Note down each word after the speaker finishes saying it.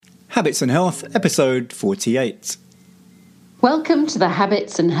Habits and Health, episode 48. Welcome to the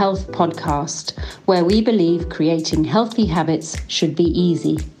Habits and Health podcast, where we believe creating healthy habits should be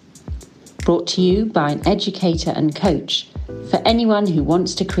easy. Brought to you by an educator and coach for anyone who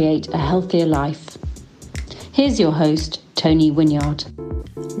wants to create a healthier life. Here's your host, Tony Wynyard.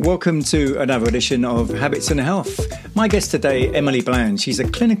 Welcome to another edition of Habits and Health. My guest today, Emily Bland. She's a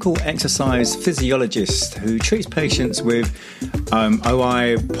clinical exercise physiologist who treats patients with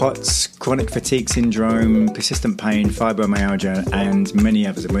OI, POTS, chronic fatigue syndrome, persistent pain, fibromyalgia, and many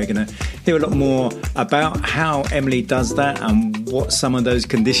others. And we're going to hear a lot more about how Emily does that and what some of those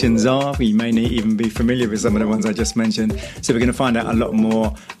conditions are. You may not even be familiar with some of the ones I just mentioned. So we're going to find out a lot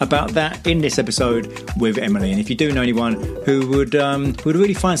more about that in this episode with Emily. And if you do know anyone who would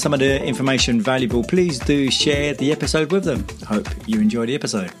really find some of the information valuable, please do share the episode with them. Hope you enjoy the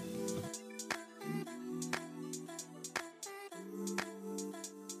episode.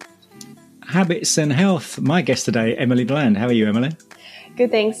 Habits and Health. My guest today, Emily Bland. How are you, Emily?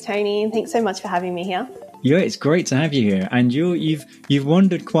 Good, thanks, Tony. And thanks so much for having me here. Yeah, it's great to have you here. And you've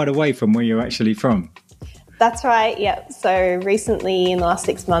wandered quite away from where you're actually from. That's right, yeah. So recently, in the last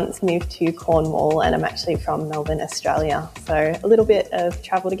 6 months, moved to Cornwall, and I'm actually from Melbourne, Australia. So a little bit of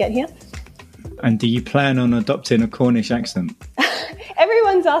travel to get here. And do you plan on adopting a Cornish accent?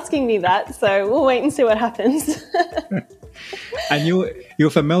 Everyone's asking me that, so we'll wait and see what happens. And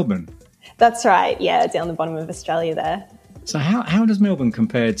you're from Melbourne? That's right, yeah, down the bottom of Australia there. So how does Melbourne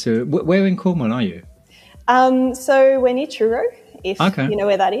compare to... Where in Cornwall are you? So we're near Truro, if you know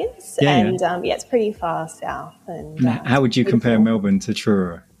where that is. Yeah, and yeah. It's pretty far south. And how would you compare Melbourne to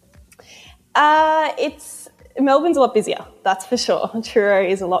Truro? Melbourne's a lot busier, that's for sure. Truro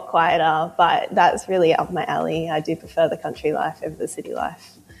is a lot quieter, but that's really up my alley. I do prefer the country life over the city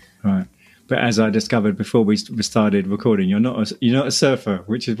life. Right. But as I discovered before we started recording, you're not a surfer,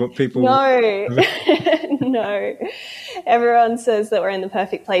 which is what people... No, no. Everyone says that we're in the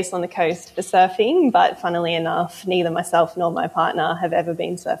perfect place on the coast for surfing, but funnily enough, neither myself nor my partner have ever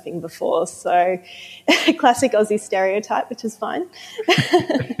been surfing before. So classic Aussie stereotype, which is fine.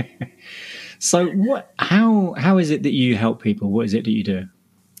 So how is it that you help people? What is it that you do?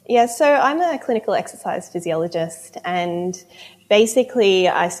 Yeah, so I'm a clinical exercise physiologist, and basically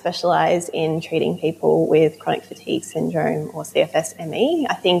I specialise in treating people with chronic fatigue syndrome or CFS-ME.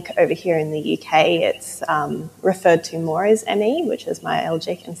 I think over here in the UK it's referred to more as ME, which is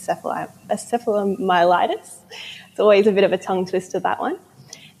myalgic encephalomyelitis. It's always a bit of a tongue twister, that one.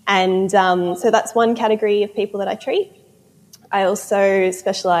 And so that's one category of people that I treat. I also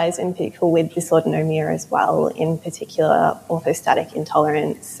specialise in people with dysautonomia as well, in particular orthostatic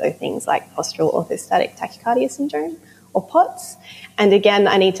intolerance, so things like postural orthostatic tachycardia syndrome or POTS. And again,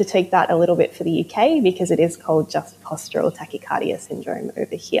 I need to tweak that a little bit for the UK because it is called just postural tachycardia syndrome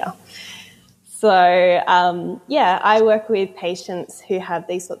over here. So, I work with patients who have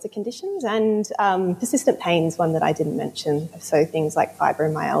these sorts of conditions, and persistent pain is one that I didn't mention, so things like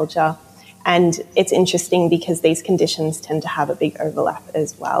fibromyalgia. And it's interesting because these conditions tend to have a big overlap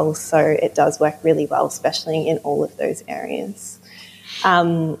as well. So it does work really well, especially in all of those areas.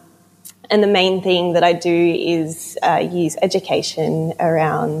 And the main thing that I do is use education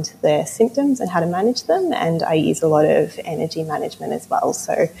around their symptoms and how to manage them. And I use a lot of energy management as well.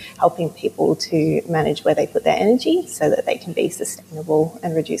 So helping people to manage where they put their energy so that they can be sustainable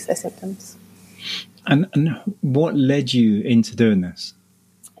and reduce their symptoms. And what led you into doing this?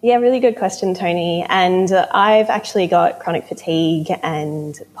 Yeah, really good question, Tony. And I've actually got chronic fatigue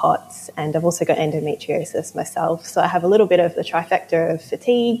and POTS, and I've also got endometriosis myself. So I have a little bit of the trifecta of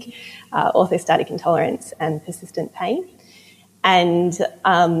fatigue, orthostatic intolerance, and persistent pain. And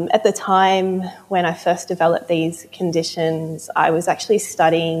at the time when I first developed these conditions, I was actually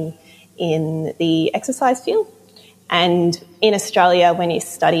studying in the exercise field. And in Australia, when you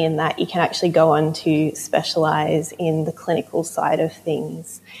study in that, you can actually go on to specialise in the clinical side of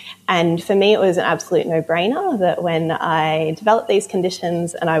things. And for me, it was an absolute no-brainer that when I developed these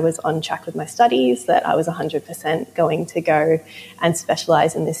conditions and I was on track with my studies, that I was 100% going to go and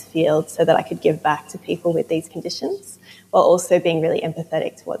specialise in this field so that I could give back to people with these conditions while also being really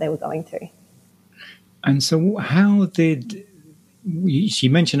empathetic to what they were going through. And so how did...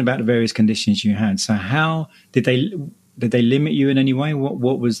 You mentioned about the various conditions you had. So how did they limit you in any way?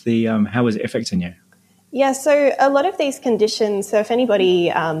 What was the how was it affecting you? Yeah, so a lot of these conditions. So if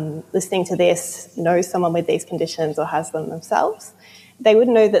anybody listening to this knows someone with these conditions or has them themselves, they would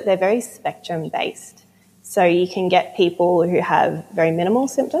know that they're very spectrum based. So you can get people who have very minimal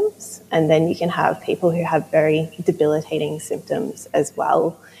symptoms, and then you can have people who have very debilitating symptoms as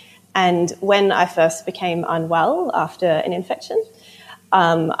well. And when I first became unwell after an infection,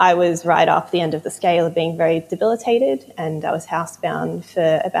 I was right off the end of the scale of being very debilitated, and I was housebound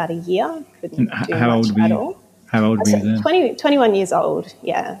for about a year. Couldn't do much at all. How old were you then? 21 years old,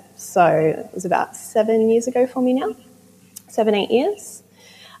 yeah. So it was about 7 years ago for me now, 8 years.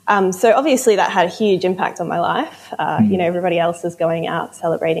 So obviously that had a huge impact on my life. Everybody else is going out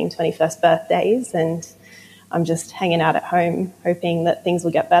celebrating 21st birthdays, and I'm just hanging out at home hoping that things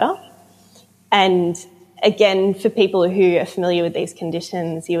will get better. And again, for people who are familiar with these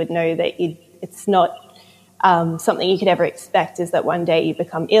conditions, you would know that it's not something you could ever expect, is that one day you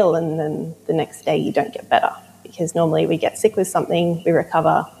become ill and then the next day you don't get better. Because normally we get sick with something, we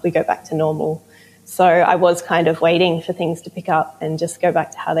recover, we go back to normal. So I was kind of waiting for things to pick up and just go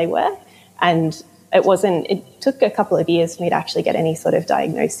back to how they were. And it took a couple of years for me to actually get any sort of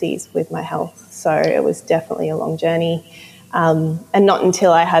diagnoses with my health. So it was definitely a long journey. And not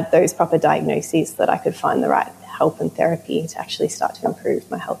until I had those proper diagnoses that I could find the right help and therapy to actually start to improve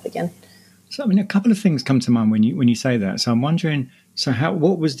my health again. So, a couple of things come to mind when you say that. So I'm wondering,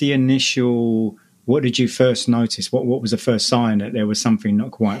 what was the initial, what did you first notice? What was the first sign that there was something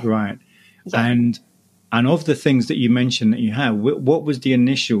not quite right? Yeah. And of the things that you mentioned that you had, what was the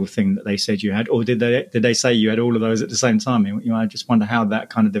initial thing that they said you had? Or did they say you had all of those at the same time? I just wonder how that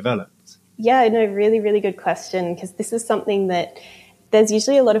kind of developed. Yeah, no, really, really good question, because this is something that there's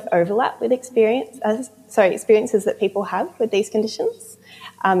usually a lot of overlap with experiences that people have with these conditions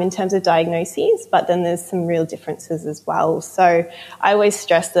in terms of diagnoses, but then there's some real differences as well. So I always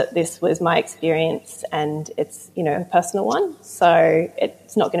stress that this was my experience and it's, a personal one. So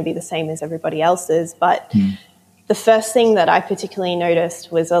it's not going to be the same as everybody else's, but the first thing that I particularly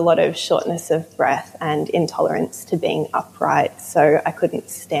noticed was a lot of shortness of breath and intolerance to being upright. So I couldn't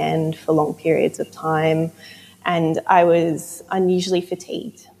stand for long periods of time, and I was unusually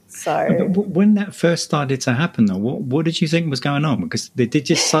fatigued. So when that first started to happen, though, what did you think was going on? Because they did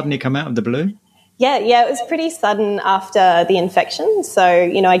just suddenly come out of the blue? Yeah, it was pretty sudden after the infection. So,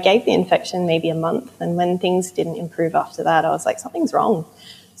 I gave the infection maybe a month, and when things didn't improve after that, I was like, something's wrong.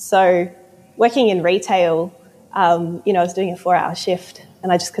 So working in retail, I was doing a 4-hour shift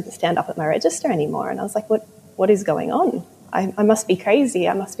and I just couldn't stand up at my register anymore. And I was like, what is going on? I must be crazy.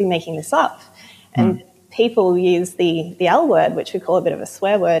 I must be making this up. And people use the L word, which we call a bit of a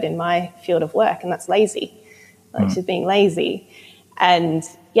swear word in my field of work, and that's lazy. She's being lazy. And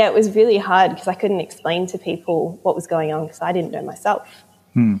yeah, it was really hard because I couldn't explain to people what was going on because I didn't know myself.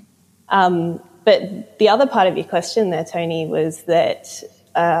 But the other part of your question there, Tony, was that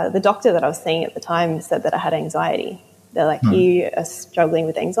the doctor that I was seeing at the time said that I had anxiety. They're like, you are struggling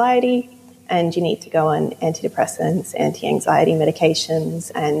with anxiety and you need to go on antidepressants, anti-anxiety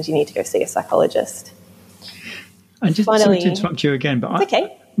medications, and you need to go see a psychologist. And just sorry to interrupt you again, but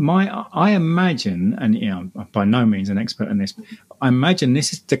okay. I imagine, and I'm by no means an expert in this, but I imagine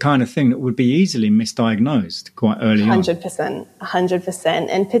this is the kind of thing that would be easily misdiagnosed quite early 100%.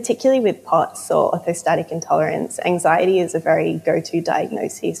 And particularly with POTS or orthostatic intolerance, anxiety is a very go-to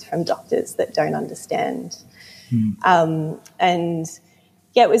diagnosis from doctors that don't understand. And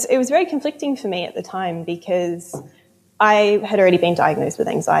yeah, it was very conflicting for me at the time because I had already been diagnosed with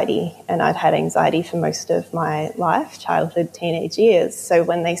anxiety, and I'd had anxiety for most of my life, childhood, teenage years. So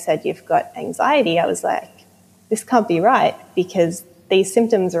when they said you've got anxiety, I was like, this can't be right because these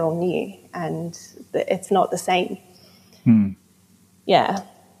symptoms are all new and it's not the same. Yeah.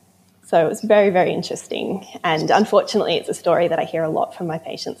 So it was very, very interesting. And unfortunately, it's a story that I hear a lot from my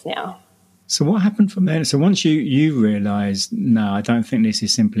patients now. So what happened from there? So once you realised, no, I don't think this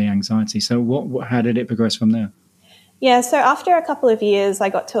is simply anxiety. So how did it progress from there? Yeah, so after a couple of years, I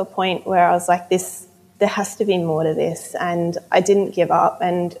got to a point where I was like, there has to be more to this. And I didn't give up.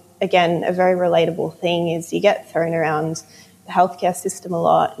 And again, a very relatable thing is you get thrown around the healthcare system a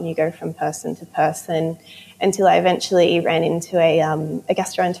lot and you go from person to person until I eventually ran into a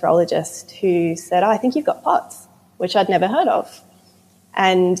gastroenterologist who said, I think you've got POTS, which I'd never heard of.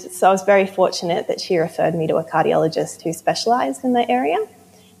 And so I was very fortunate that she referred me to a cardiologist who specialised in that area.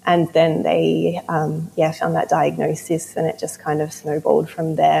 And then they, found that diagnosis, and it just kind of snowballed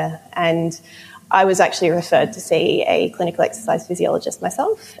from there. And I was actually referred to see a clinical exercise physiologist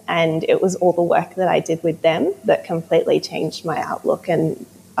myself, and it was all the work that I did with them that completely changed my outlook, and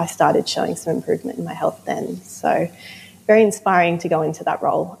I started showing some improvement in my health then. So very inspiring to go into that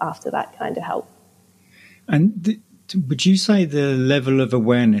role after that kind of help. And would you say the level of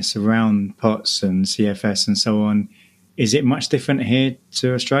awareness around POTS and CFS and so on, is it much different here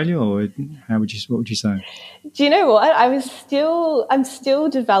to Australia, or what would you say? Do you know what? I'm still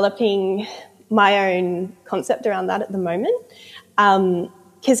developing my own concept around that at the moment.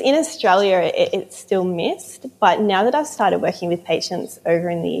 Because in Australia, it's still missed. But now that I've started working with patients over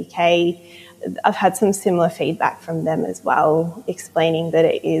in the UK, I've had some similar feedback from them as well, explaining that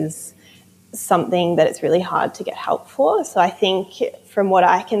it is something that it's really hard to get help for. So I think from what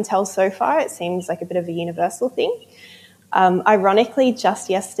I can tell so far, it seems like a bit of a universal thing. Ironically, just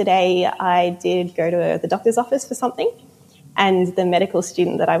yesterday, I did go to the doctor's office for something, and the medical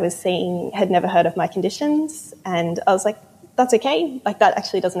student that I was seeing had never heard of my conditions. And I was like, that's okay. Like, that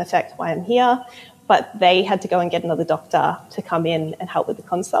actually doesn't affect why I'm here. But they had to go and get another doctor to come in and help with the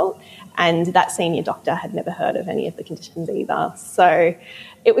consult. And that senior doctor had never heard of any of the conditions either. So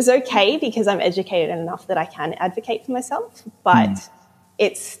it was okay because I'm educated enough that I can advocate for myself. But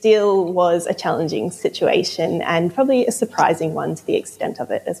it still was a challenging situation and probably a surprising one to the extent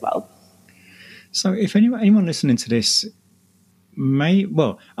of it as well. So if anyone listening to this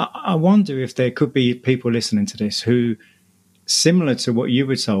I wonder if there could be people listening to this who, similar to what you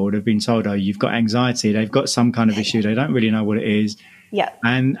were told, have been told, oh, you've got anxiety, they've got some kind of issue, they don't really know what it is. Yeah.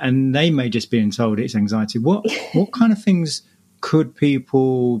 And they may just be told it's anxiety. What kind of things could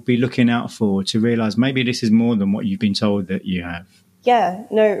people be looking out for to realise maybe this is more than what you've been told that you have? Yeah,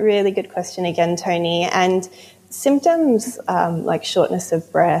 no, really good question again, Tony. And symptoms like shortness of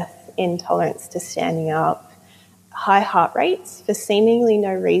breath, intolerance to standing up, high heart rates for seemingly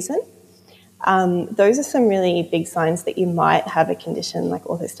no reason, those are some really big signs that you might have a condition like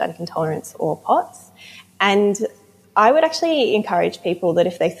orthostatic intolerance or POTS. And I would actually encourage people that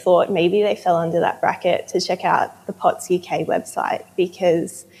if they thought maybe they fell under that bracket, to check out the POTS UK website,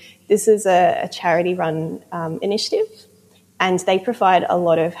 because this is a charity-run initiative, and they provide a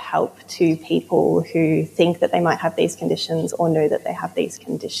lot of help to people who think that they might have these conditions or know that they have these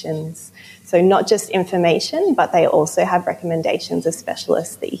conditions. So not just information, but they also have recommendations of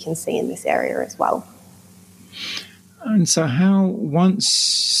specialists that you can see in this area as well. And so once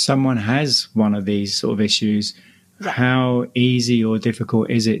someone has one of these sort of issues, how easy or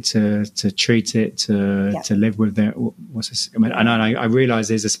difficult is it to treat it, to live with it? What's this? I mean, I realise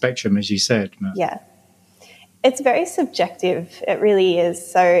there's a spectrum, as you said. Yeah. It's very subjective. It really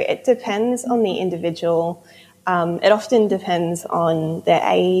is. So it depends on the individual. It often depends on their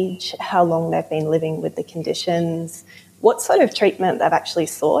age, how long they've been living with the conditions, what sort of treatment they've actually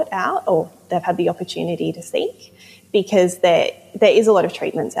sought out or they've had the opportunity to seek, because there is a lot of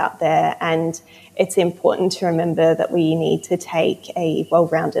treatments out there, and it's important to remember that we need to take a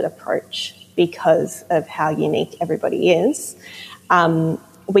well-rounded approach because of how unique everybody is.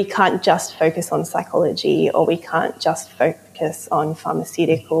 We can't just focus on psychology, or we can't just focus on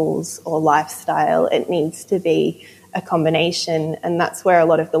pharmaceuticals or lifestyle. It needs to be a combination, and that's where a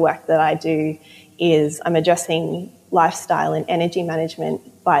lot of the work that I do is I'm addressing lifestyle and energy management,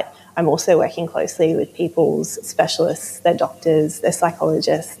 but I'm also working closely with people's specialists, their doctors, their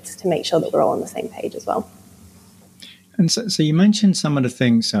psychologists, to make sure that we're all on the same page as well. And so you mentioned some of the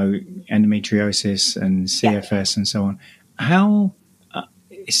things, so endometriosis and CFS and so on. How...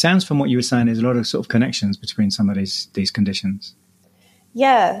 it sounds from what you were saying, there's a lot of sort of connections between some of these conditions.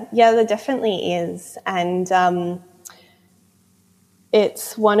 Yeah, there definitely is. And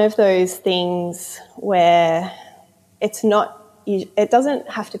it's one of those things where it doesn't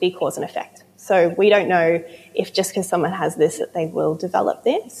have to be cause and effect. So we don't know if just because someone has this that they will develop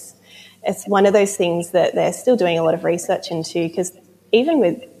this. It's one of those things that they're still doing a lot of research into, because even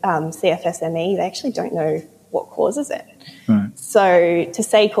with CFS-ME, they actually don't know what causes it. Right. So to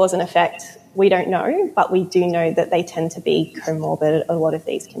say cause and effect, we don't know, but we do know that they tend to be comorbid, a lot of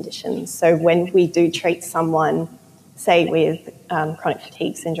these conditions. So when we do treat someone, say with chronic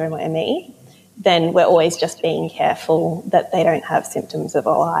fatigue syndrome or ME, then we're always just being careful that they don't have symptoms of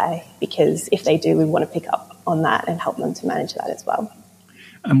OI, because if they do, we want to pick up on that and help them to manage that as well.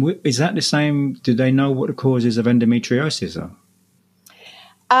 And is that the same? Do they know what the causes of endometriosis are?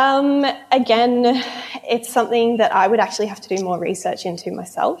 Again, it's something that I would actually have to do more research into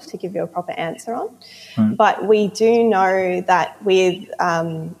myself to give you a proper answer on. Right. But we do know that with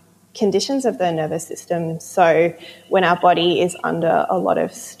conditions of the nervous system, so when our body is under a lot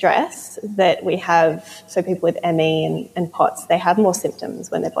of stress, that we have, so people with ME and POTS, they have more symptoms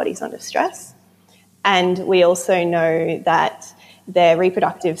when their body's under stress. And we also know that their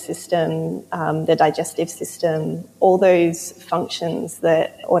reproductive system, their digestive system, all those functions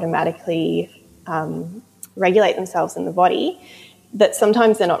that automatically regulate themselves in the body, that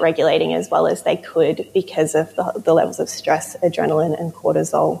sometimes they're not regulating as well as they could because of the levels of stress, adrenaline and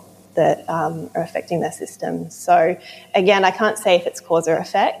cortisol that are affecting their system. So again, I can't say if it's cause or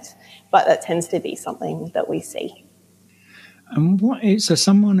effect, but that tends to be something that we see. And so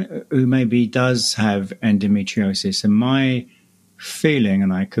someone who maybe does have endometriosis, and my feeling,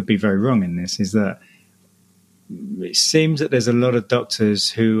 and I could be very wrong in this, is that it seems that there's a lot of doctors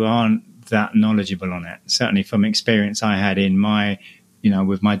who aren't that knowledgeable on it. Certainly from experience I had in my,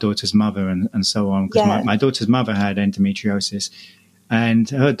 with my daughter's mother and so on, because my daughter's mother had endometriosis, and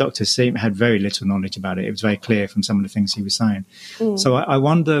her doctor had very little knowledge about it. It was very clear from some of the things he was saying. So I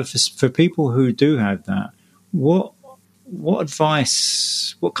wonder, for people who do have that, what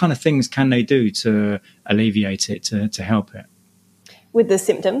advice, what kind of things can they do to alleviate it, to help it? With the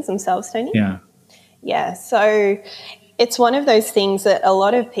symptoms themselves, Tony? Yeah, so it's one of those things that a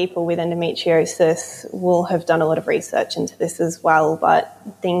lot of people with endometriosis will have done a lot of research into this as well, but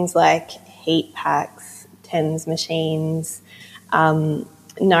things like heat packs, TENS machines,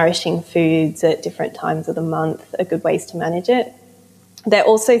 nourishing foods at different times of the month are good ways to manage it. They're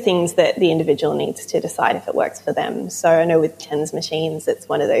also things that the individual needs to decide if it works for them. So I know with TENS machines, it's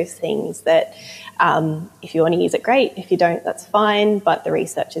one of those things that if you want to use it, great. If you don't, that's fine, but the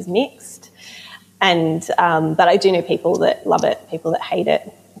research is mixed. And but I do know people that love it, people that hate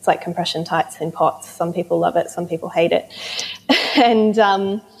it. It's like compression tights in pots. Some people love it, some people hate it. And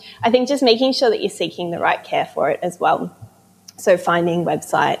I think just making sure that you're seeking the right care for it as well. So finding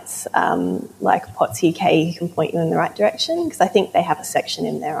websites like POTS UK can point you in the right direction, because I think they have a section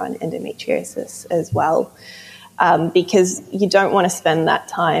in there on endometriosis as well, because you don't want to spend that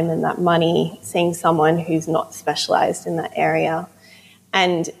time and that money seeing someone who's not specialised in that area.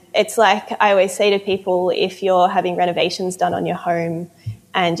 And it's like I always say to people, if you're having renovations done on your home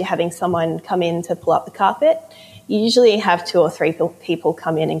and you're having someone come in to pull up the carpet, you usually have 2 or 3 people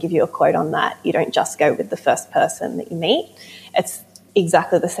come in and give you a quote on that. You don't just go with the first person that you meet. It's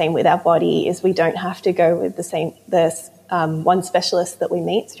exactly the same with our body, is we don't have to go with the one specialist that we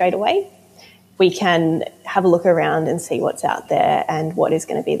meet straight away. We can have a look around and see what's out there and what is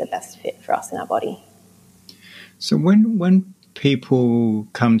going to be the best fit for us in our body. So when people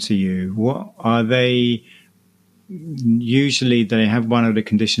come to you, what are they usually? They have one of the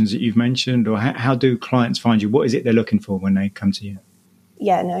conditions that you've mentioned, or how do clients find you? What is it they're looking for when they come to you?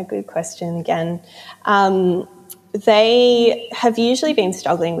 Yeah, no, good question again. They have usually been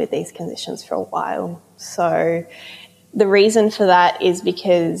struggling with these conditions for a while. So the reason for that is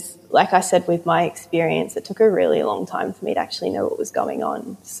because, like I said, with my experience, it took a really long time for me to actually know what was going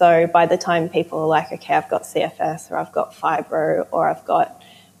on. So by the time people are like, okay, I've got CFS, or I've got fibro, or I've got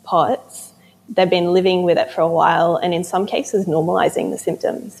POTS, they've been living with it for a while, and in some cases normalising the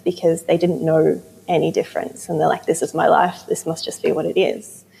symptoms because they didn't know any difference. And they're like, this is my life, this must just be what it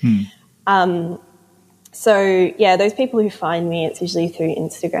is. So, yeah, those people who find me, it's usually through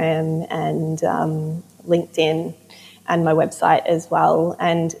Instagram and LinkedIn and my website as well.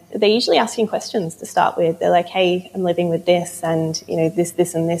 And they're usually asking questions to start with. They're like, hey, I'm living with this, and,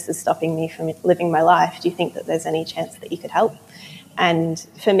 this and this is stopping me from living my life. Do you think that there's any chance that you could help? And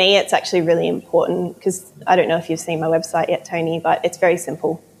for me, it's actually really important, because I don't know if you've seen my website yet, Tony, but it's very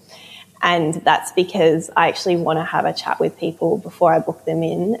simple. And that's because I actually want to have a chat with people before I book them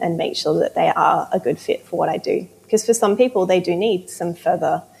in and make sure that they are a good fit for what I do. Because for some people, they do need some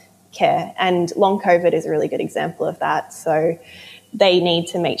further care. And long COVID is a really good example of that. So they need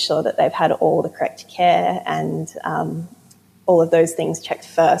to make sure that they've had all the correct care and all of those things checked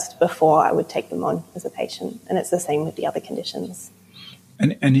first before I would take them on as a patient. And it's the same with the other conditions.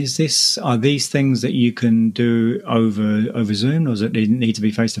 And are these things that you can do over Zoom, or does it need to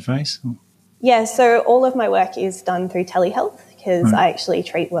be face-to-face? Yeah, so all of my work is done through telehealth, because I actually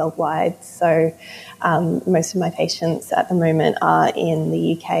treat worldwide. So most of my patients at the moment are in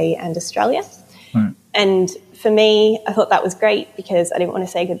the UK and Australia. Right. And for me, I thought that was great, because I didn't want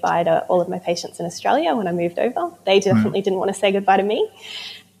to say goodbye to all of my patients in Australia when I moved over. They definitely didn't want to say goodbye to me.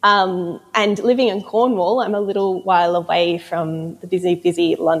 And living in Cornwall, I'm a little while away from the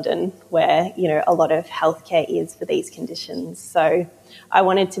busy London, where, a lot of healthcare is for these conditions. So I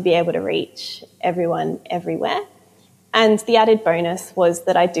wanted to be able to reach everyone everywhere. And the added bonus was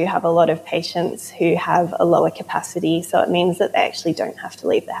that I do have a lot of patients who have a lower capacity. So it means that they actually don't have to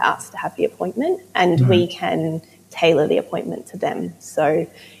leave the house to have the appointment, and we can tailor the appointment to them. So,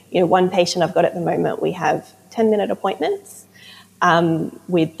 one patient I've got at the moment, we have 10-minute appointments.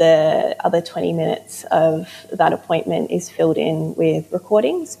 With the other 20 minutes of that appointment is filled in with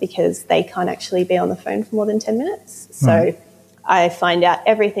recordings, because they can't actually be on the phone for more than 10 minutes. So I find out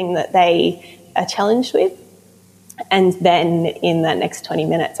everything that they are challenged with, and then in that next 20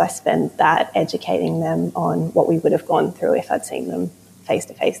 minutes I spend that educating them on what we would have gone through if I'd seen them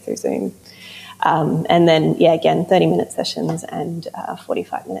face-to-face through Zoom. And then, again, 30-minute sessions and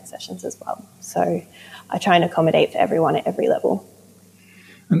 45-minute sessions as well. So I try and accommodate for everyone at every level.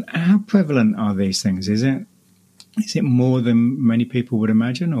 And how prevalent are these things? Is it Is it more than many people would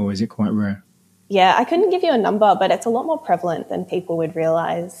imagine, or is it quite rare? Yeah, I couldn't give you a number, but it's a lot more prevalent than people would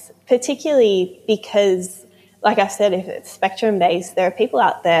realise, particularly because, like I said, if it's spectrum-based, there are people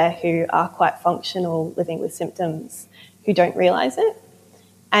out there who are quite functional living with symptoms who don't realise it.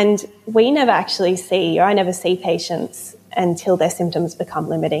 And we never actually see, or I never see patients until their symptoms become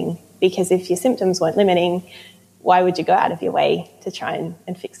limiting, because if your symptoms weren't limiting, why would you go out of your way to try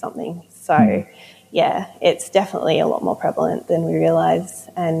and fix something? So, yeah, it's definitely a lot more prevalent than we realise.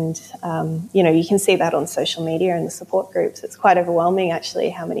 And, you can see that on social media and the support groups. It's quite overwhelming, actually,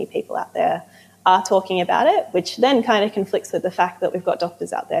 how many people out there are talking about it, which then kind of conflicts with the fact that we've got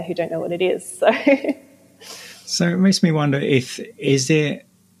doctors out there who don't know what it is. So it makes me wonder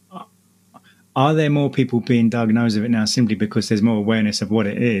are there more people being diagnosed with it now simply because there's more awareness of what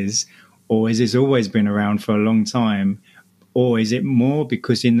it is, or has this always been around for a long time? Or is it more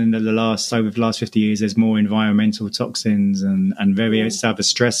because in the last 50 years, there's more environmental toxins and various other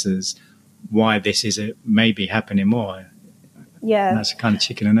stressors, why this is maybe happening more? Yeah. And that's a kind of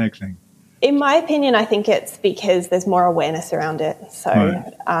chicken and egg thing. In my opinion, I think it's because there's more awareness around it. So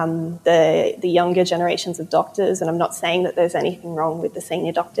the younger generations of doctors, and I'm not saying that there's anything wrong with the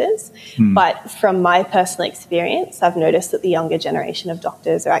senior doctors, but from my personal experience, I've noticed that the younger generation of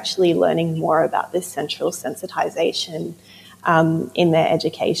doctors are actually learning more about this central sensitization in their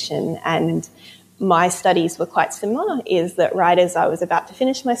education. And my studies were quite similar, is that right as I was about to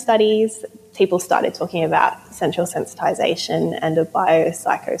finish my studies, people started talking about central sensitization and a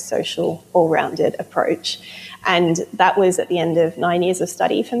biopsychosocial all-rounded approach. And that was at the end of 9 years of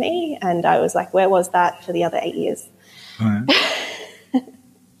study for me. And I was like, where was that for the other 8 years? Right.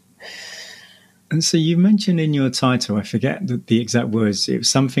 And so you mentioned in your title, I forget the exact words, it was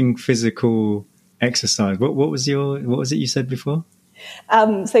something physical exercise. What was it you said before?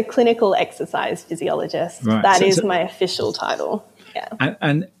 So clinical exercise physiologist. Right. That is my official title. Yeah.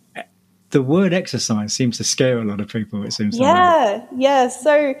 And the word exercise seems to scare a lot of people, it seems. Yeah.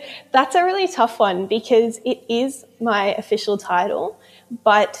 So that's a really tough one because it is my official title,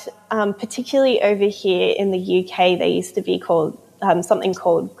 but particularly over here in the UK, they used to be called something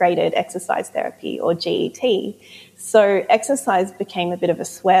called graded exercise therapy, or GET. So exercise became a bit of a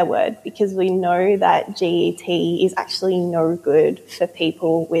swear word because we know that GET is actually no good for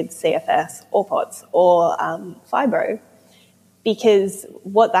people with CFS or POTS or fibro, because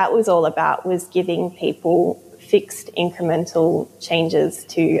what that was all about was giving people fixed incremental changes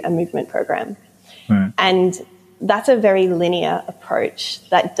to a movement program. Right. And that's a very linear approach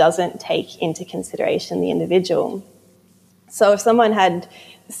that doesn't take into consideration the individual. So if someone had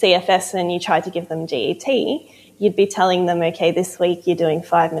CFS and you tried to give them GET, you'd be telling them, okay, this week you're doing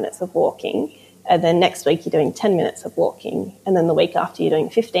 5 minutes of walking, and then next week you're doing 10 minutes of walking, and then the week after you're doing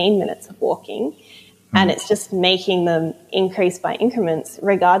 15 minutes of walking. And it's just making them increase by increments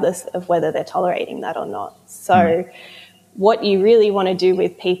regardless of whether they're tolerating that or not. So what you really want to do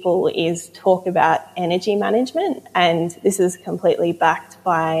with people is talk about energy management, and this is completely backed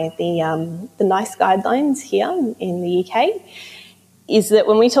by the NICE guidelines here in the UK, is that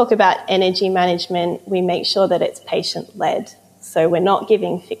when we talk about energy management, we make sure that it's patient-led. So we're not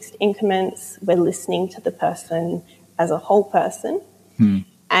giving fixed increments, we're listening to the person as a whole person.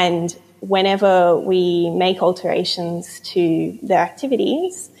 And whenever we make alterations to their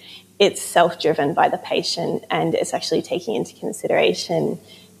activities, it's self-driven by the patient, and it's actually taking into consideration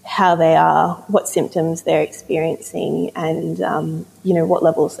how they are, what symptoms they're experiencing, and what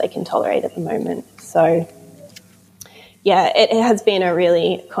levels they can tolerate at the moment. So yeah, it has been a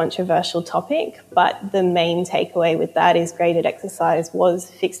really controversial topic, but the main takeaway with that is graded exercise was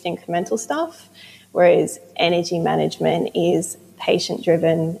fixed incremental stuff, whereas energy management is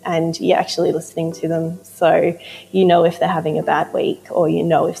patient-driven and you're actually listening to them. So you know if they're having a bad week, or you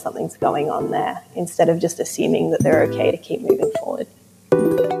know if something's going on there, instead of just assuming that they're okay to keep moving forward.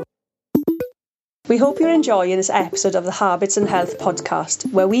 We hope you're enjoying this episode of the Habits and Health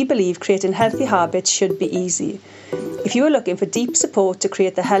podcast, where we believe creating healthy habits should be easy. If you are looking for deep support to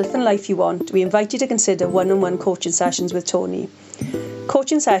create the health and life you want, we invite you to consider one-on-one coaching sessions with Tony.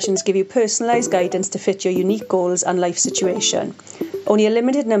 Coaching sessions give you personalised guidance to fit your unique goals and life situation. Only a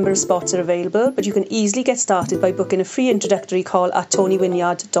limited number of spots are available, but you can easily get started by booking a free introductory call at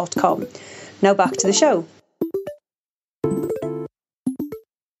tonywynyard.com. Now back to the show.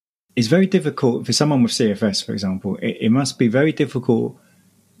 It's very difficult for someone with CFS, for example. It must be very difficult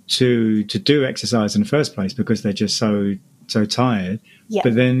to do exercise in the first place because they're just so tired. Yeah.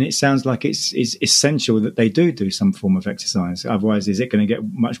 But then it sounds like it's essential that they do some form of exercise. Otherwise, is it going to get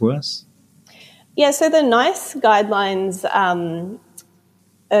much worse? Yeah, so the NICE guidelines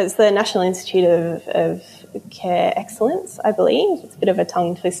It's the National Institute of Care Excellence, I believe. It's a bit of a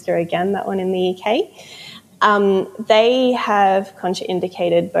tongue twister again, that one in the UK. They have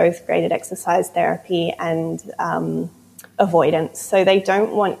contraindicated both graded exercise therapy and avoidance. So they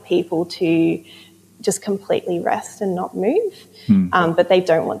don't want people to just completely rest and not move, but they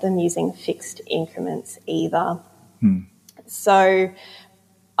don't want them using fixed increments either. So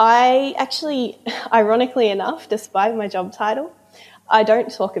I actually, ironically enough, despite my job title, I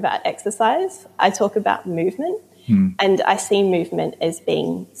don't talk about exercise. I talk about movement, and I see movement as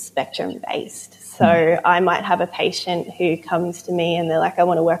being spectrum-based. So I might have a patient who comes to me and they're like, I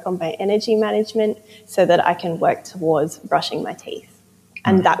want to work on my energy management so that I can work towards brushing my teeth.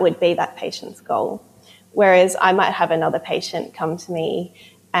 And that would be that patient's goal. Whereas I might have another patient come to me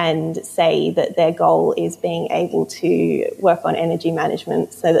and say that their goal is being able to work on energy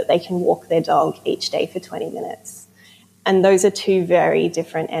management so that they can walk their dog each day for 20 minutes. And those are two very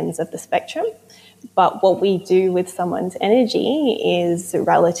different ends of the spectrum. But what we do with someone's energy is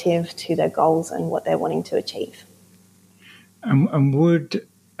relative to their goals and what they're wanting to achieve. And would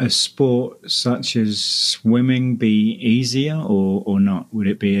a sport such as swimming be easier or not? Would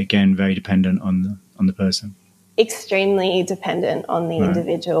it be, again, very dependent on the person? Extremely dependent on the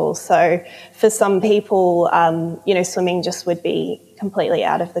individual. So for some people, swimming just would be completely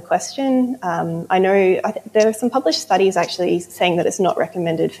out of the question. I know there are some published studies actually saying that it's not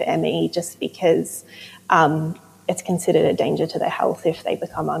recommended for ME just because it's considered a danger to their health if they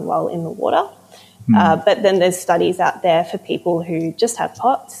become unwell in the water. But then there's studies out there for people who just have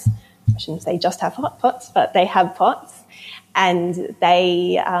POTS. I shouldn't say just have hot POTS, but they have POTS. And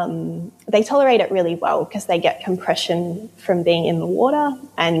they tolerate it really well because they get compression from being in the water,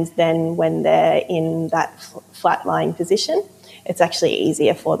 and then when they're in that flat-lying position, it's actually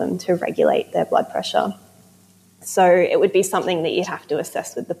easier for them to regulate their blood pressure. So it would be something that you'd have to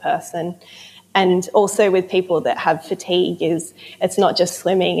assess with the person. And also with people that have fatigue, it's not just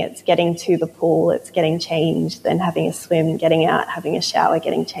swimming, it's getting to the pool, it's getting changed, then having a swim, getting out, having a shower,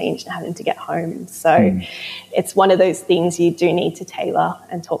 getting changed, and having to get home. So it's one of those things you do need to tailor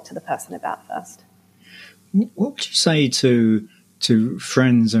and talk to the person about first. What would you say to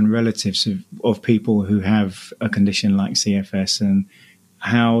friends and relatives of people who have a condition like CFS and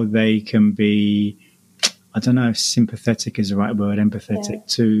how they can be, I don't know if sympathetic is the right word, empathetic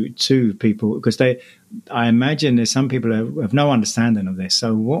to people, because I imagine there's some people who have no understanding of this.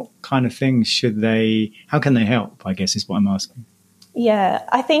 So what kind of things how can they help, I guess is what I'm asking. Yeah,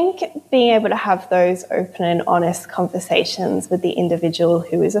 I think being able to have those open and honest conversations with the individual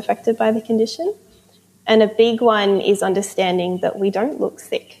who is affected by the condition. And a big one is understanding that we don't look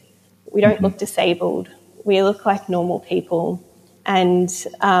sick. We don't look disabled. We look like normal people. And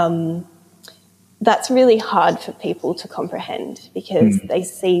that's really hard for people to comprehend because they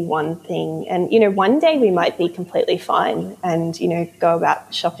see one thing and, one day we might be completely fine and, go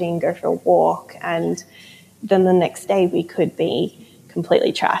about shopping, go for a walk, and then the next day we could be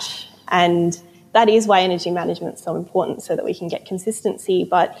completely trash. And that is why energy management is so important, so that we can get consistency.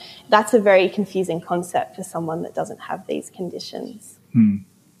 But that's a very confusing concept for someone that doesn't have these conditions.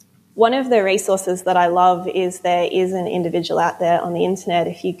 One of the resources that I love is there is an individual out there on the internet,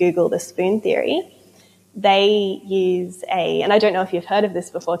 if you Google the spoon theory, they use and I don't know if you've heard of this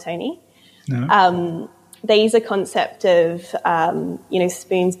before, Tony. No. They use a concept of,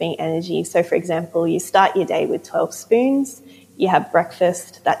 spoons being energy. So, for example, you start your day with 12 spoons, you have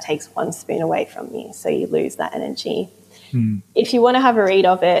breakfast, that takes 1 spoon away from you, so you lose that energy. If you want to have a read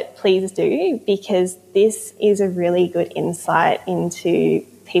of it, please do, because this is a really good insight into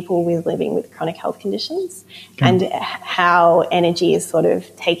people living with chronic health conditions and how energy is sort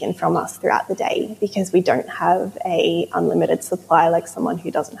of taken from us throughout the day because we don't have a unlimited supply like someone who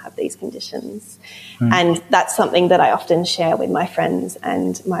doesn't have these conditions. And that's something that I often share with my friends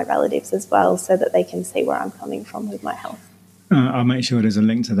and my relatives as well, so that they can see where I'm coming from with my health. I'll make sure there's a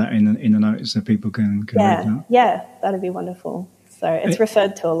link to that in the notes so people can read that. Yeah, that'd be wonderful. So it's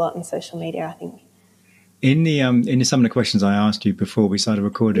referred to a lot on social media, I think. In some of the questions I asked you before we started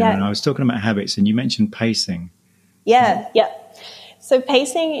recording, and I was talking about habits, and you mentioned pacing. Yeah. So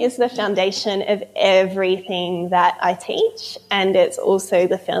pacing is the foundation of everything that I teach, and it's also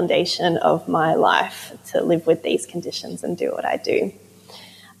the foundation of my life to live with these conditions and do what I do.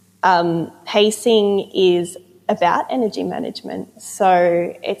 Pacing is about energy management.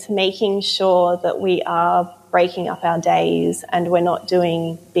 So it's making sure that we are breaking up our days and we're not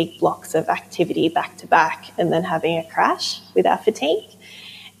doing big blocks of activity back to back and then having a crash with our fatigue.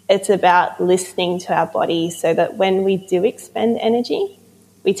 It's about listening to our body so that when we do expend energy,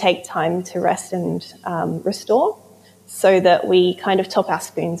 we take time to rest and restore so that we kind of top our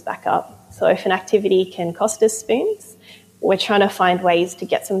spoons back up. So if an activity can cost us spoons, we're trying to find ways to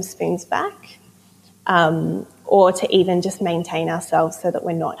get some spoons back, or to even just maintain ourselves so that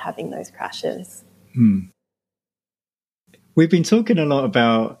we're not having those crashes. We've been talking a lot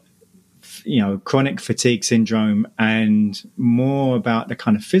about, chronic fatigue syndrome and more about the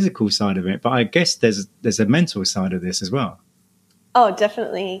kind of physical side of it. But I guess there's a mental side of this as well. Oh,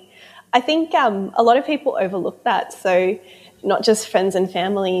 definitely. I think a lot of people overlook that. So not just friends and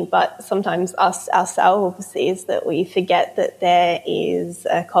family, but sometimes us ourselves, is that we forget that there is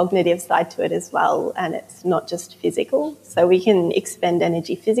a cognitive side to it as well, and it's not just physical. So we can expend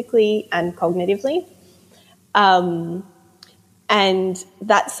energy physically and cognitively. And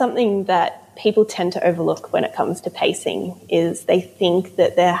that's something that people tend to overlook when it comes to pacing, is they think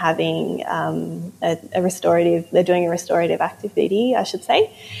that they're having they're doing a restorative activity, I should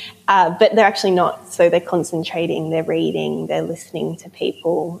say, but they're actually not. So they're concentrating, they're reading, they're listening to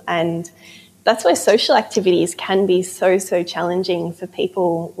people. And that's where social activities can be so challenging for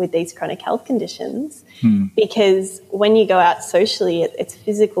people with these chronic health conditions, because when you go out socially, it's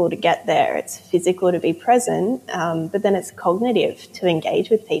physical to get there, it's physical to be present, but then it's cognitive to engage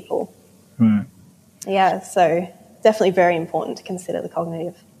with people. Right. Yeah, so definitely very important to consider the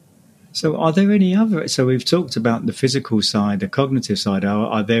cognitive. So are there any other, so we've talked about the physical side, the cognitive side,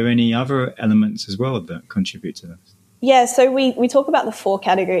 are there any other elements as well that contribute to this? Yeah, so we talk about the 4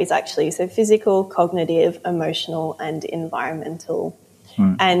 categories actually, so physical, cognitive, emotional and environmental.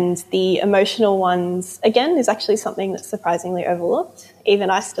 Right. And the emotional ones, again, is actually something that's surprisingly overlooked. Even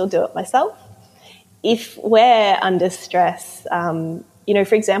I still do it myself. If we're under stress,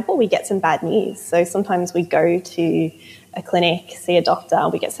 for example, we get some bad news. So sometimes we go to a clinic, see a doctor,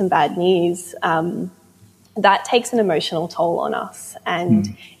 we get some bad news. That takes an emotional toll on us,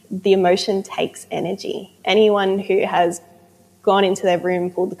 and the emotion takes energy. Anyone who has gone into their room,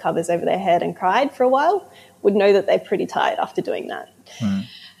 pulled the covers over their head and cried for a while would know that they're pretty tired after doing that. Right.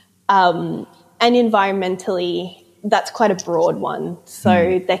 And environmentally, that's quite a broad one.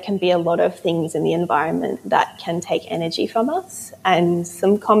 So there can be a lot of things in the environment that can take energy from us. And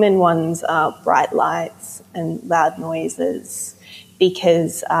some common ones are bright lights and loud noises,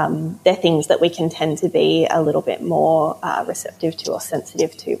 because they're things that we can tend to be a little bit more receptive to or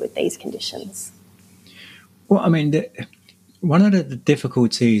sensitive to with these conditions. Well, I mean, one of the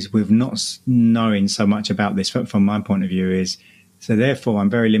difficulties with not knowing so much about this from my point of view is, so therefore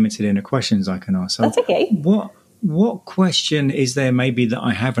I'm very limited in the questions I can ask. So that's okay. What question is there maybe that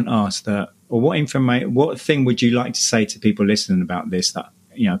I haven't asked, or what thing would you like to say to people listening about this, that,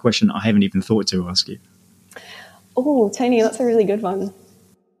 a question that I haven't even thought to ask you? Oh, Tony, that's a really good one.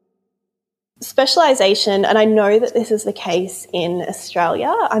 Specialisation, and I know that this is the case in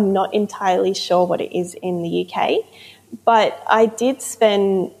Australia. I'm not entirely sure what it is in the UK, but I did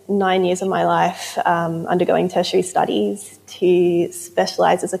spend 9 years of my life undergoing tertiary studies to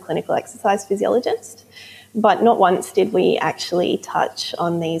specialise as a clinical exercise physiologist. But not once did we actually touch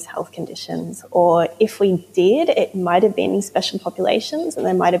on these health conditions, or if we did, it might have been special populations, and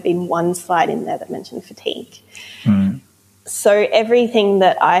there might have been one slide in there that mentioned fatigue. So everything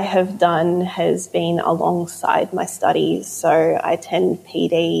that I have done has been alongside my studies. So I attend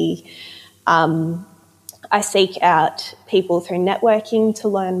PD, I seek out people through networking to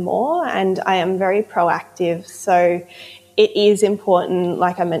learn more, and I am very proactive. So it is important,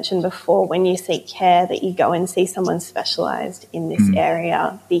 like I mentioned before, when you seek care that you go and see someone specialised in this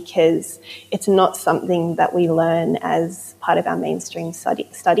area, because it's not something that we learn as part of our mainstream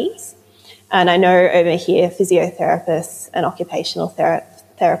studies. And I know over here physiotherapists and occupational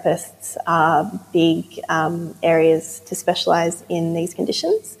therapists are big areas to specialise in these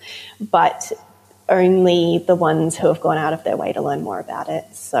conditions, but only the ones who have gone out of their way to learn more about it.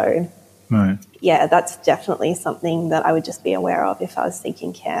 So right. Yeah, that's definitely something that I would just be aware of if I was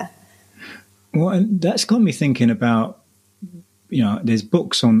seeking care. Well, and that's got me thinking about, there's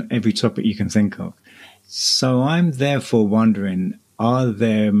books on every topic you can think of. So I'm therefore wondering, are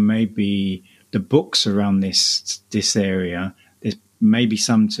there maybe the books around this area, there's maybe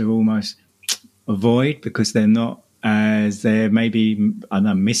some to almost avoid because they're not, as there may be, I don't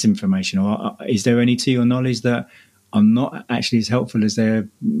know, misinformation, or is there any to your knowledge that are not actually as helpful as they're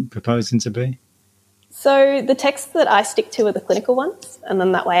proposing to be? So the texts that I stick to are the clinical ones, and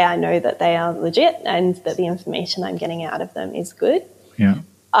then that way I know that they are legit and that the information I'm getting out of them is good. Yeah.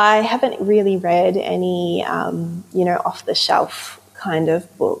 I haven't really read any, off-the-shelf kind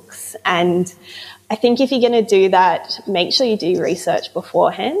of books. And I think if you're going to do that, make sure you do research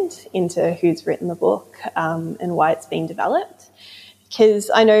beforehand into who's written the book and why it's been developed.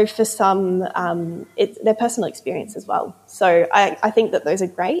 because I know for some, it's their personal experience as well. So I think that those are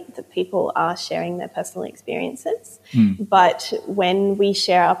great, that people are sharing their personal experiences. But when we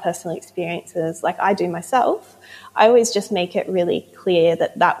share our personal experiences, like I do myself, I always just make it really clear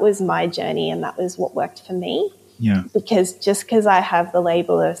that that was my journey and that was what worked for me. Yeah. Because just because I have the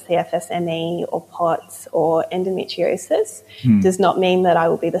label of CFS-ME or POTS or endometriosis does not mean that I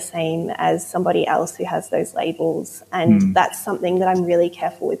will be the same as somebody else who has those labels. And that's something that I'm really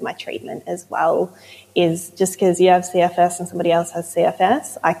careful with my treatment as well, is just because you have CFS and somebody else has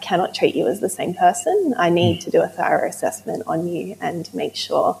CFS, I cannot treat you as the same person. I need to do a thorough assessment on you and make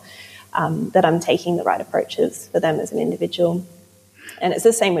sure that I'm taking the right approaches for them as an individual. And it's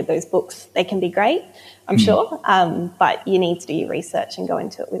the same with those books. They can be great, I'm sure, but you need to do your research and go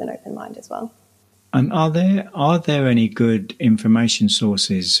into it with an open mind as well. And are there any good information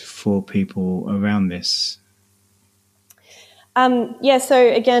sources for people around this? So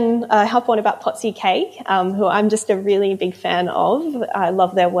again, help one about POTS UK, who I'm just a really big fan of. I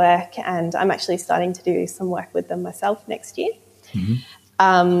love their work, and I'm actually starting to do some work with them myself next year.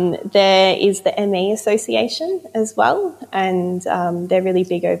 There is the ME Association as well, and they're really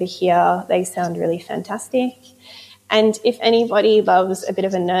big over here. They sound really fantastic. And if anybody loves a bit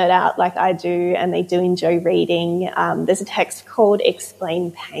of a nerd out like I do and they do enjoy reading, there's a text called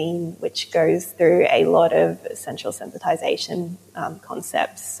Explain Pain, which goes through a lot of central sensitization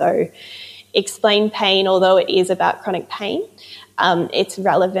concepts. So Explain Pain, although it is about chronic pain, it's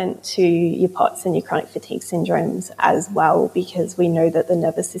relevant to your POTS and your chronic fatigue syndromes as well, because we know that the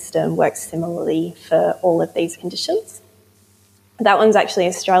nervous system works similarly for all of these conditions. That one's actually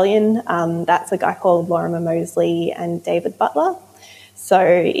Australian. That's a guy called Lorimer Moseley and David Butler. So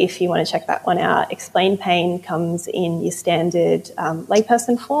if you want to check that one out, Explain Pain comes in your standard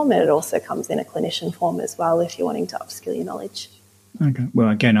layperson form, and it also comes in a clinician form as well if you're wanting to upskill your knowledge. Okay. Well,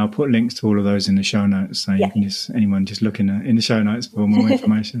 again, I'll put links to all of those in the show notes, so you can anyone just look in the show notes for more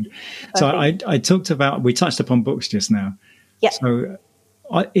information. So we touched upon books just now. Yeah. So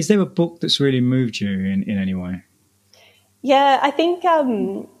is there a book that's really moved you in any way? Yeah, I think I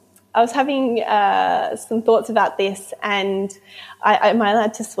was having some thoughts about this, and am I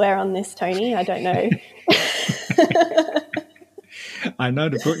allowed to swear on this, Tony? I don't know. I know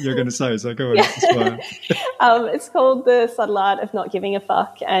the book you're going to say, so go on. Swear. It's called The Subtle Art of Not Giving a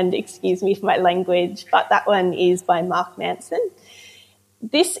Fuck, and excuse me for my language, but that one is by Mark Manson.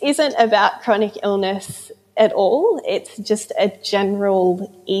 This isn't about chronic illness at all. It's just a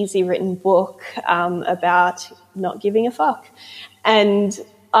general, easy written book about not giving a fuck. And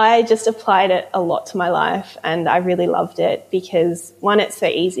I just applied it a lot to my life, and I really loved it because, one, it's so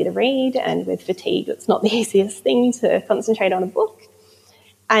easy to read, and with fatigue, it's not the easiest thing to concentrate on a book.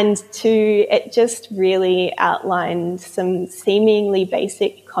 And two, it just really outlined some seemingly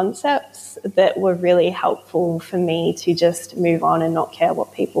basic concepts that were really helpful for me to just move on and not care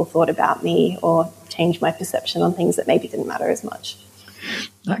what people thought about me, or change my perception on things that maybe didn't matter as much.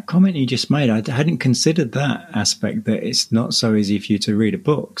 That comment you just made, I hadn't considered that aspect, that it's not so easy for you to read a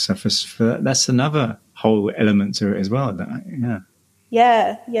book. So that's another whole element to it as well.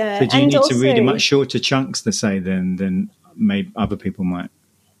 Yeah. So do you need to read in much shorter chunks, to say, than maybe other people might?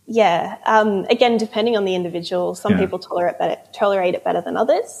 Yeah. Again, depending on the individual, some people tolerate it better than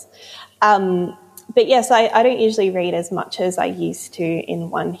others. But yes, I don't usually read as much as I used to in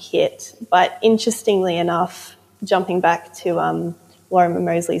one hit. But interestingly enough, jumping back to Lorimer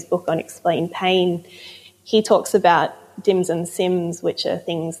Moseley's book on Explain Pain, he talks about DIMS and SIMS, which are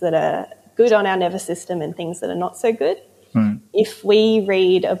things that are good on our nervous system and things that are not so good. Right. If we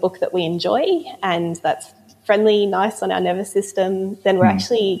read a book that we enjoy and that's friendly, nice on our nervous system, then we're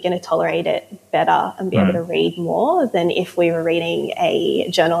actually going to tolerate it better and be able to read more than if we were reading a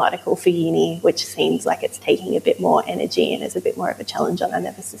journal article for uni, which seems like it's taking a bit more energy and is a bit more of a challenge on our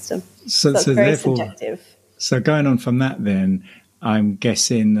nervous system. So it's very subjective. So going on from that then, I'm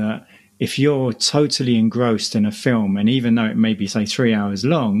guessing that if you're totally engrossed in a film, and even though it may be, say, 3 hours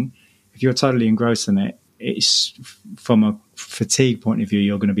long, if you're totally engrossed in it, it's, from a fatigue point of view,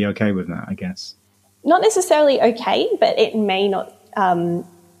 you're going to be okay with that, I guess. Not necessarily okay, but it may not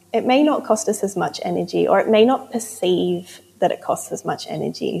cost us as much energy, or it may not perceive that it costs as much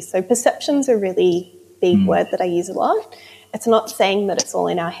energy. So perception's a really big word that I use a lot. It's not saying that it's all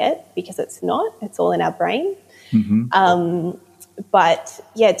in our head, because it's not. It's all in our brain. But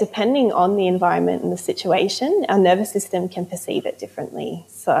yeah, depending on the environment and the situation, our nervous system can perceive it differently.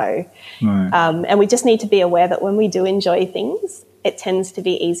 So, and we just need to be aware that when we do enjoy things, it tends to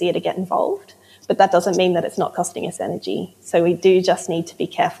be easier to get involved. But that doesn't mean that it's not costing us energy. So we do just need to be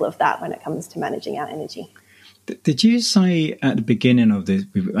careful of that when it comes to managing our energy. Did you say at the beginning of this,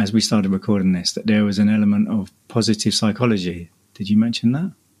 as we started recording this, that there was an element of positive psychology? Did you mention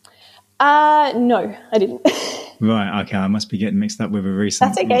that? No, I didn't. Right, okay. I must be getting mixed up with a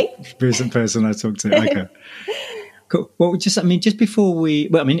recent person I talked to. Okay. Cool. Well, just before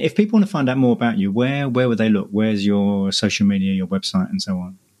if people want to find out more about you, where would they look? Where's your social media, your website, and so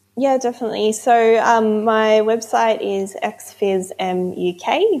on? Yeah, definitely. So my website is XPhysM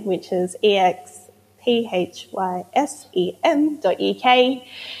UK, which is EXPHYSEM.UK,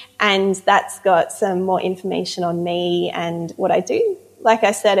 and that's got some more information on me and what I do. Like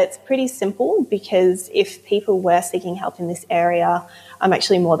I said, it's pretty simple because if people were seeking help in this area, I'm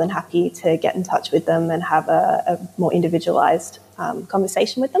actually more than happy to get in touch with them and have a more individualized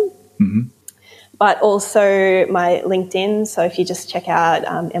conversation with them. Mm-hmm. But also my LinkedIn. So if you just check out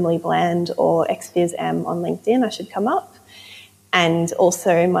Emily Bland or XPhysM on LinkedIn, I should come up. And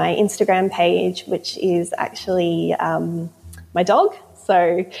also my Instagram page, which is actually my dog.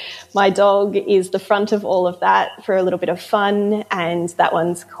 So my dog is the front of all of that for a little bit of fun, and that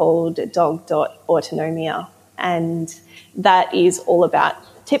one's called dog.autonomia. And that is all about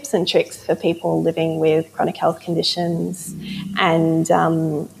tips and tricks for people living with chronic health conditions, and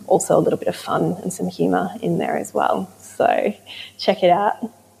also a little bit of fun and some humour in there as well. So check it out.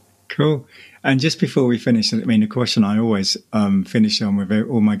 Cool. And just before we finish, the question I always finish on with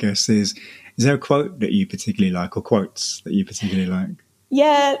all my guests is there a quote that you particularly like, or quotes that you particularly like?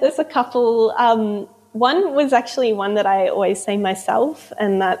 Yeah, there's a couple. One was actually one that I always say myself,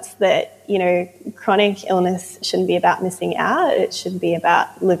 and that's that, chronic illness shouldn't be about missing out. It should be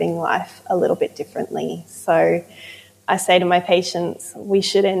about living life a little bit differently. So I say to my patients, we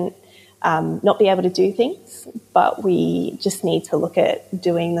shouldn't not be able to do things, but we just need to look at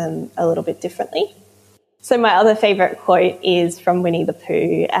doing them a little bit differently. So my other favourite quote is from Winnie the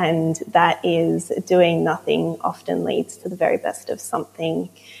Pooh, and that is, doing nothing often leads to the very best of something.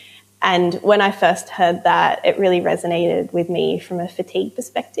 And when I first heard that, it really resonated with me from a fatigue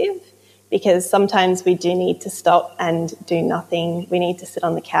perspective, because sometimes we do need to stop and do nothing. We need to sit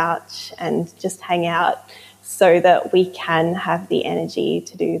on the couch and just hang out so that we can have the energy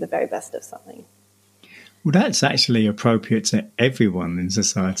to do the very best of something. Well, that's actually appropriate to everyone in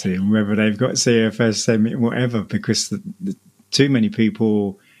society, whether they've got CFS, whatever, because too many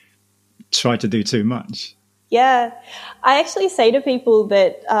people try to do too much. Yeah, I actually say to people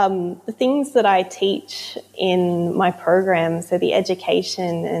that the things that I teach in my program, so the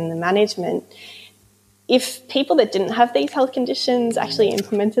education and the management, if people that didn't have these health conditions actually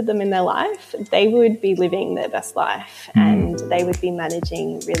implemented them in their life, they would be living their best life and they would be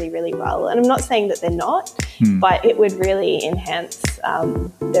managing really, really well. And I'm not saying that they're not, but it would really enhance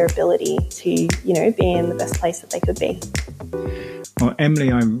their ability to, be in the best place that they could be. Well, Emily,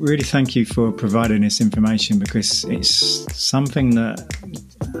 I really thank you for providing this information, because it's something that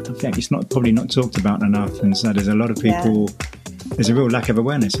I think it's probably not talked about enough. And so there's a lot of people... Yeah. There's a real lack of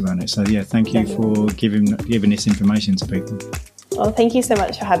awareness around it. So, yeah, thank you for giving this information to people. Well, thank you so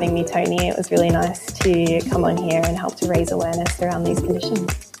much for having me, Tony. It was really nice to come on here and help to raise awareness around these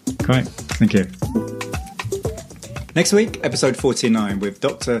conditions. Great. Thank you. Next week, episode 49 with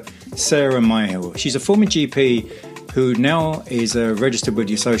Dr. Sarah Myhill. She's a former GP who now is registered with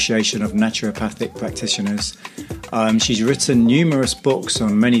the Association of Naturopathic Practitioners. She's written numerous books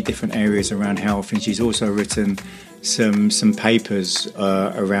on many different areas around health, and she's also written some papers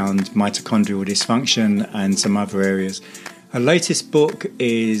around mitochondrial dysfunction and some other areas. Her latest book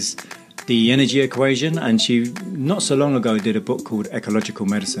is The Energy Equation, and she not so long ago did a book called Ecological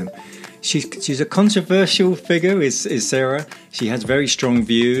Medicine. She's a controversial figure, is Sarah. She has very strong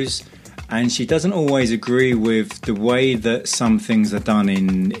views, and she doesn't always agree with the way that some things are done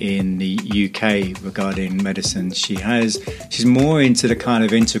in the UK regarding medicine. She's more into the kind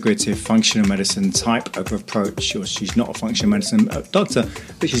of integrative functional medicine type of approach, or she's not a functional medicine doctor,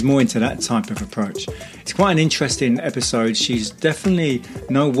 but she's more into that type of approach. It's quite an interesting episode. She's definitely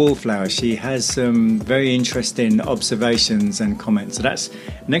no wallflower. She has some very interesting observations and comments. So that's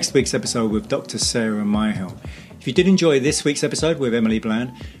next week's episode with Dr. Sarah Myhill. If you did enjoy this week's episode with Emily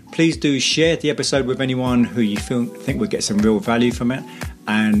Bland, please do share the episode with anyone who you think would get some real value from it,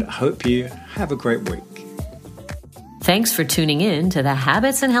 and hope you have a great week. Thanks for tuning in to the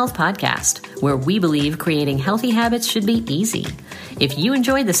Habits and Health Podcast, where we believe creating healthy habits should be easy. If you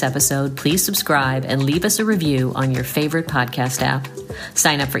enjoyed this episode, please subscribe and leave us a review on your favorite podcast app.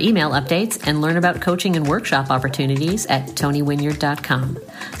 Sign up for email updates and learn about coaching and workshop opportunities at tonywynyard.com.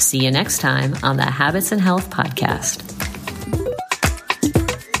 See you next time on the Habits and Health Podcast.